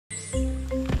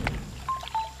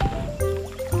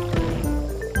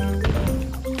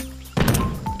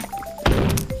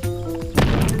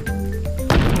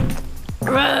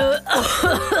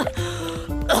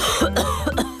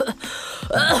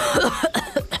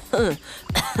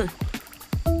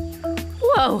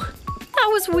Whoa, that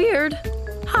was weird.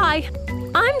 Hi,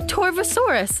 I'm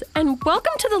Torvosaurus, and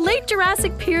welcome to the late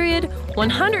Jurassic period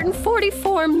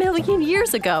 144 million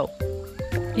years ago.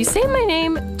 You say my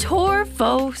name,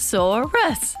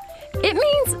 Torvosaurus. It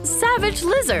means savage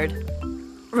lizard.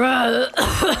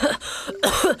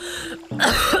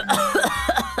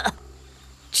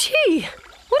 Gee,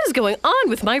 what is going on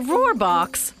with my roar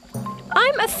box?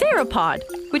 I'm a theropod,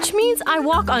 which means I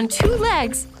walk on 2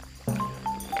 legs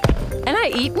and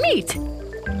I eat meat.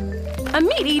 A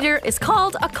meat eater is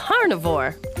called a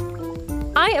carnivore.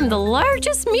 I am the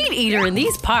largest meat eater in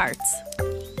these parts.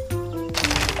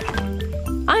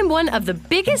 I'm one of the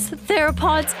biggest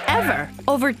theropods ever,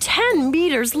 over 10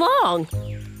 meters long.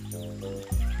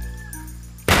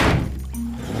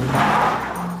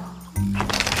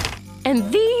 And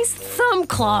these thumb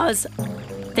claws,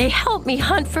 they help me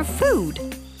hunt for food.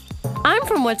 I'm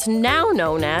from what's now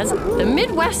known as the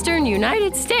Midwestern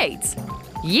United States.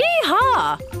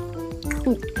 Yeehaw!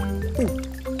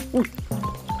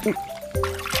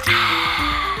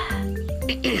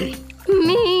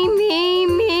 Me, me,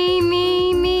 me,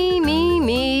 me, me, me,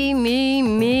 me, me,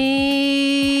 me.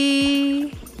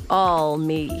 All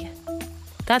me.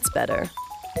 That's better.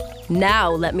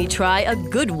 Now let me try a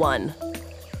good one.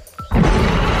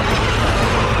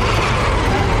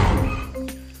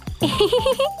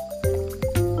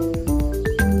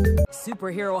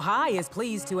 Superhero High is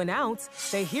pleased to announce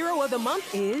the hero of the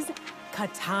month is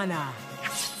Katana.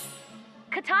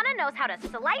 Katana knows how to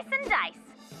slice and dice.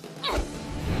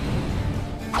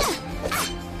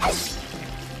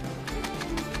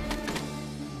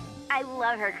 I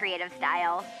love her creative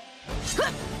style.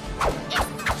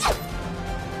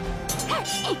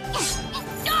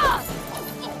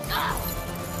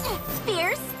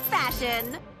 Fierce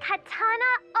fashion.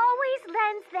 Katana always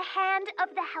lends the hand of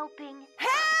the helping.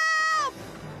 Help!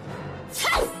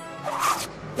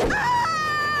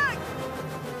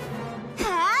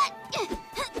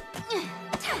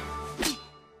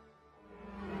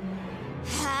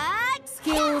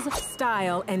 Skills,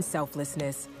 style, and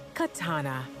selflessness.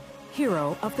 Katana,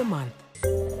 hero of the month.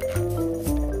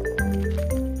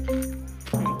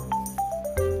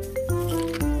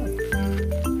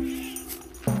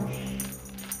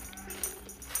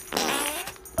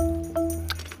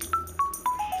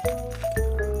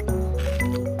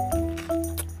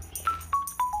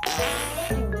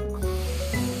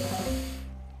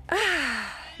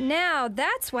 Now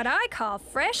that's what I call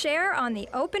fresh air on the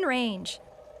open range.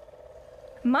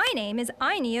 My name is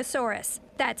Iosaurus.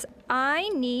 That's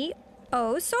Iosaurus.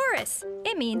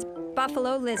 It means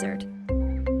buffalo lizard.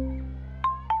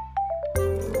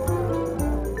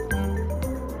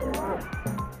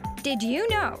 Did you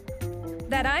know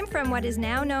that I'm from what is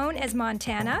now known as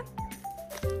Montana?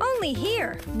 Only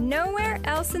here, nowhere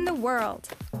else in the world.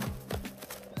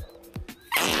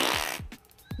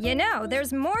 You know,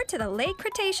 there's more to the late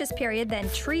Cretaceous period than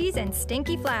trees and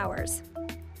stinky flowers.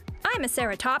 I'm a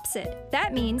ceratopsid.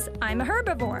 That means I'm a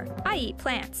herbivore. I eat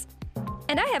plants.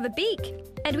 And I have a beak.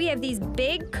 And we have these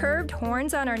big curved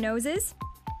horns on our noses.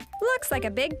 Looks like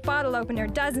a big bottle opener,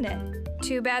 doesn't it?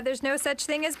 Too bad there's no such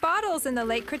thing as bottles in the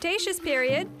late Cretaceous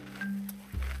period.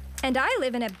 And I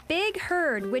live in a big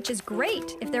herd, which is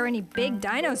great if there are any big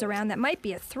dinos around that might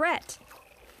be a threat.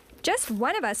 Just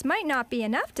one of us might not be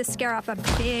enough to scare off a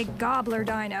big gobbler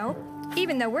dino,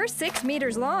 even though we're 6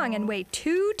 meters long and weigh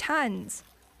 2 tons.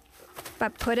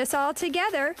 But put us all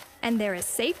together, and there is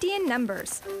safety in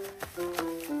numbers.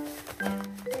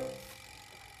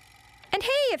 And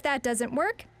hey, if that doesn't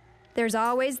work, there's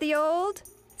always the old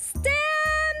stampede!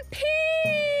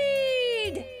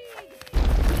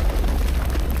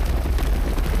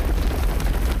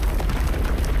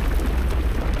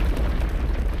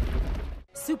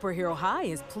 Superhero High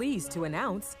is pleased to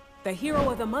announce the hero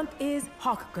of the month is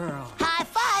Hawk Girl. High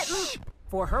five!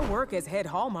 For her work as head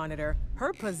hall monitor,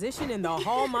 her position in the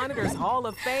Hall Monitors Hall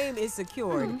of Fame is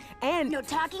secured. And No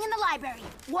talking in the library.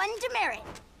 One demerit.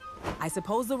 I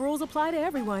suppose the rules apply to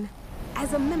everyone.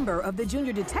 As a member of the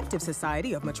Junior Detective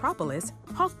Society of Metropolis,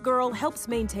 Hawk Girl helps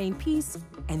maintain peace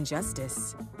and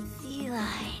justice.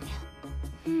 Feline.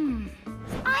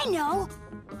 I know.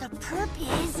 The perp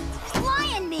is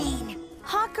lion mane.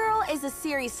 Hawk Girl is a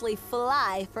seriously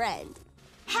fly friend.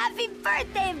 Happy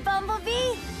birthday, Bumblebee!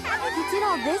 You did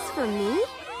all this for me?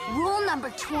 Rule number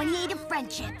 28 of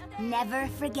friendship. Never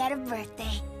forget a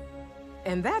birthday.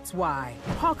 And that's why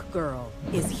Hawk Girl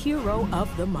is hero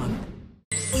of the month.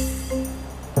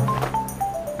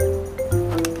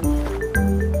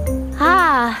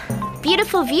 Ah,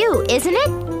 beautiful view, isn't it?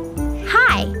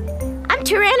 Hi, I'm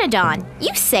Pteranodon.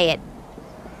 You say it.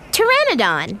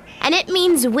 Pteranodon, and it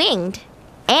means winged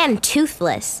and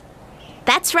toothless.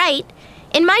 That's right.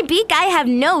 In my beak, I have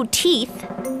no teeth.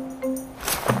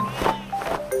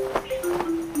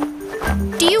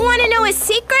 Do you want to know a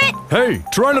secret? Hey,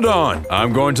 Pteranodon,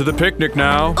 I'm going to the picnic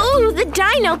now. Ooh, the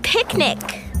dino picnic.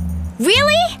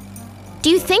 Really? Do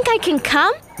you think I can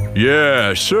come?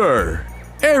 Yeah, sure.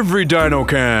 Every dino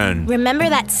can. Remember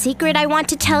that secret I want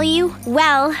to tell you?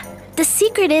 Well, the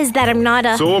secret is that I'm not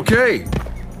a... So, okay.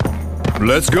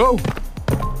 Let's go.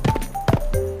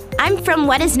 I'm from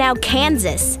what is now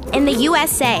Kansas, in the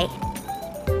USA.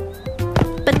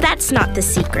 But that's not the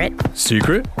secret.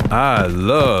 Secret? I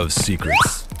love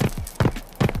secrets.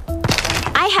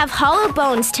 I have hollow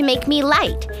bones to make me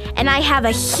light, and I have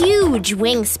a huge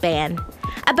wingspan,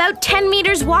 about 10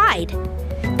 meters wide.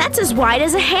 That's as wide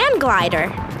as a hand glider.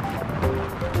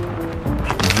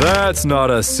 That's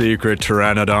not a secret,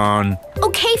 Pteranodon.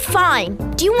 Okay, fine.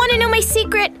 Do you want to know my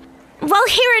secret? Well,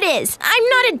 here it is. I'm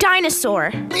not a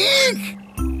dinosaur.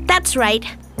 That's right.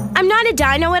 I'm not a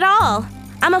dino at all.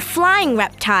 I'm a flying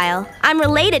reptile. I'm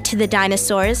related to the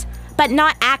dinosaurs, but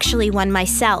not actually one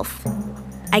myself.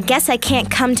 I guess I can't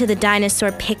come to the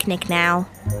dinosaur picnic now.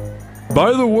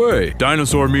 By the way,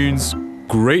 dinosaur means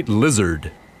great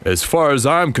lizard. As far as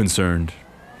I'm concerned,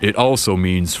 it also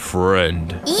means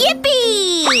friend.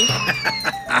 Yippee!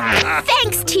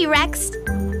 Thanks, T-Rex.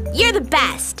 You're the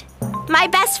best. My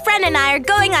best friend and I are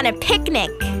going on a picnic.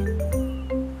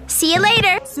 See you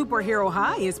later. Superhero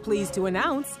High is pleased to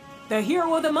announce the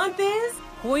hero of the month is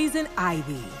Poison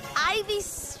Ivy. Ivy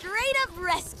straight up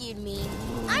rescued me.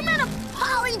 I'm not a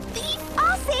pollen thief.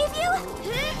 I'll save you.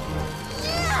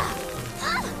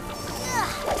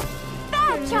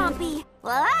 Bad, Chompy.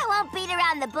 Well, I won't beat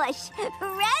around the bush.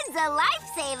 Red's a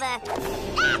lifesaver.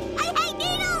 I hate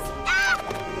needles.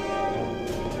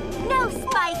 No,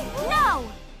 Spike,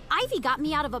 no. Ivy got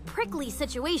me out of a prickly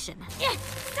situation. Ow,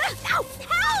 help!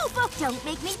 Don't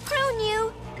make me prune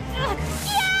you.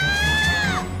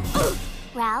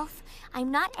 Ralph,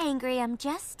 I'm not angry, I'm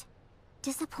just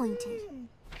disappointed.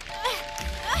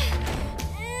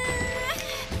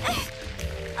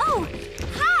 Oh,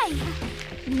 hi!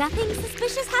 Nothing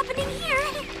suspicious happening here.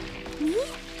 Me?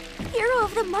 Hero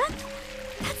of the month?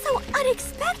 That's so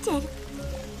unexpected.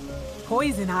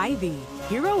 Poison Ivy,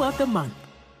 hero of the month.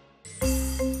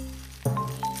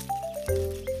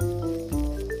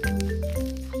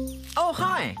 Oh,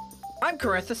 hi! I'm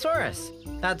Corythosaurus.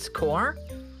 That's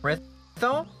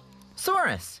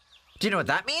Corythosaurus. Do you know what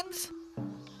that means?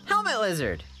 Helmet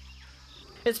lizard.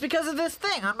 It's because of this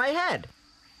thing on my head.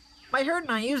 My herd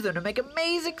and I use them to make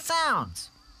amazing sounds.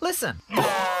 Listen.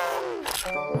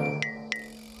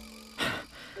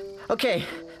 Okay,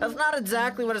 that's not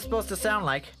exactly what it's supposed to sound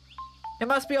like. It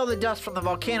must be all the dust from the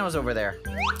volcanoes over there.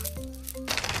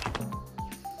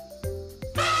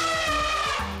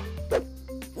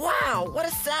 Wow, what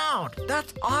a sound!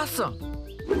 That's awesome!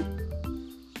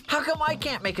 How come I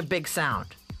can't make a big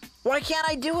sound? Why can't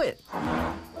I do it?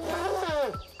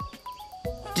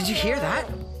 Did you hear that?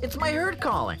 It's my herd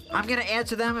calling. I'm gonna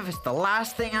answer them if it's the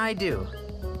last thing I do.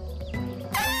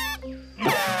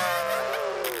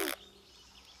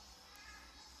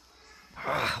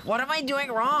 What am I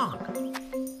doing wrong?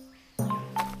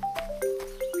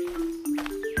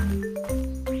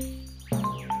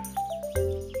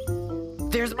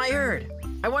 There's my herd.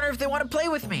 I wonder if they want to play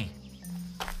with me.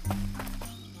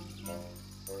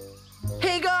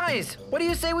 Hey guys, what do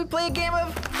you say we play a game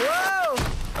of... Whoa!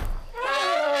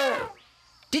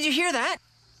 Did you hear that?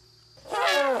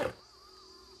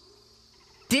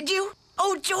 Did you?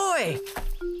 Oh, joy!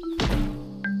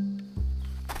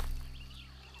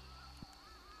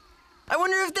 I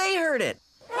wonder if they heard it.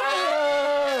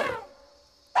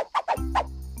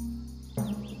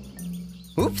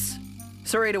 Oops.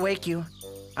 Sorry to wake you.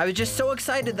 I was just so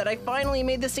excited that I finally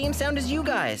made the same sound as you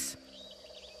guys.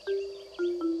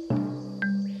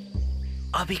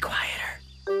 I'll be quieter.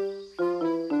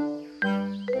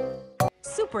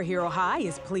 Superhero High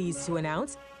is pleased to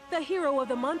announce the hero of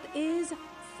the month is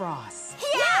Frost.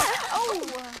 Yeah! Oh!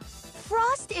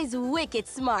 Frost is wicked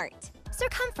smart.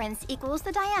 Circumference equals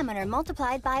the diameter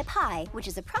multiplied by pi, which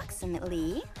is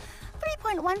approximately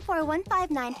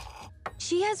 3.14159.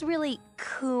 She has really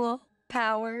cool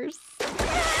powers.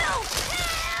 Help!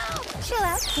 Help! Chill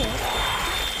out, kid.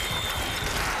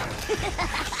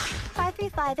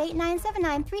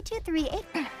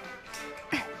 535-897-9323-8.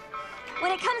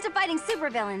 When it comes to fighting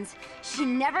supervillains, she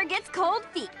never gets cold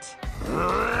feet.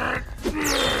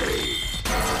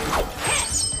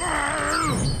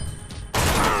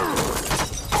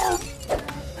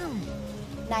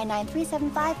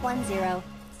 9937510.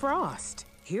 Frost,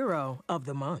 hero of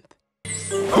the month.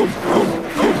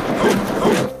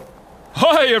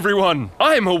 Hi, everyone.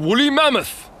 I'm a woolly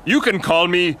mammoth. You can call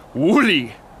me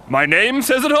Woolly. My name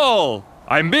says it all.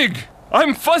 I'm big,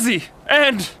 I'm fuzzy,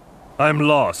 and I'm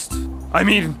lost. I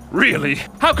mean, really,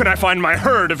 how can I find my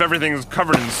herd if everything's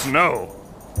covered in snow?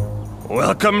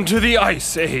 Welcome to the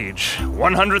Ice Age.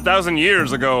 100,000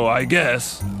 years ago, I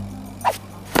guess.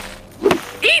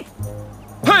 Eep!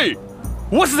 Hey!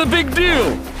 What's the big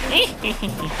deal?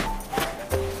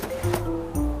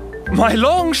 My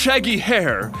long shaggy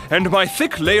hair and my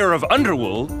thick layer of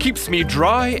underwool keeps me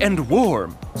dry and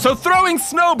warm, so throwing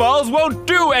snowballs won't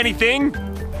do anything.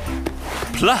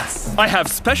 Plus, I have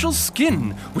special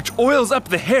skin which oils up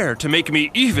the hair to make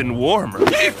me even warmer.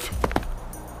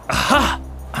 Aha!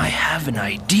 I have an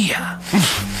idea.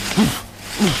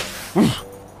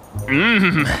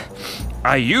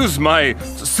 I use my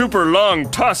super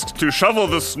long tusk to shovel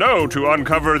the snow to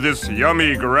uncover this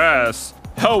yummy grass.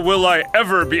 How will I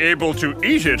ever be able to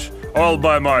eat it all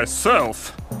by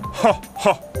myself? Ha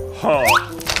ha ha.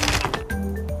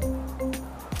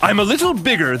 I'm a little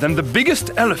bigger than the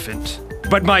biggest elephant,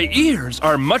 but my ears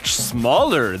are much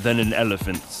smaller than an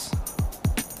elephant's.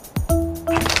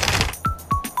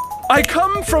 I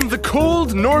come from the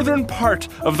cold northern part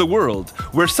of the world,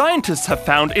 where scientists have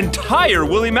found entire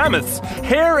woolly mammoths,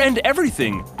 hair and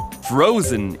everything,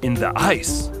 frozen in the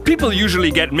ice. People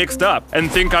usually get mixed up and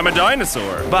think I'm a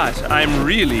dinosaur, but I'm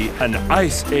really an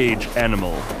Ice Age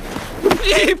animal.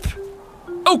 Eep!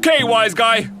 Okay, wise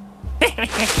guy.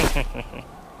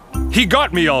 He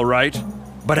got me all right,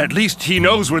 but at least he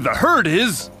knows where the herd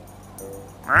is.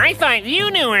 I thought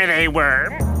you knew where they were.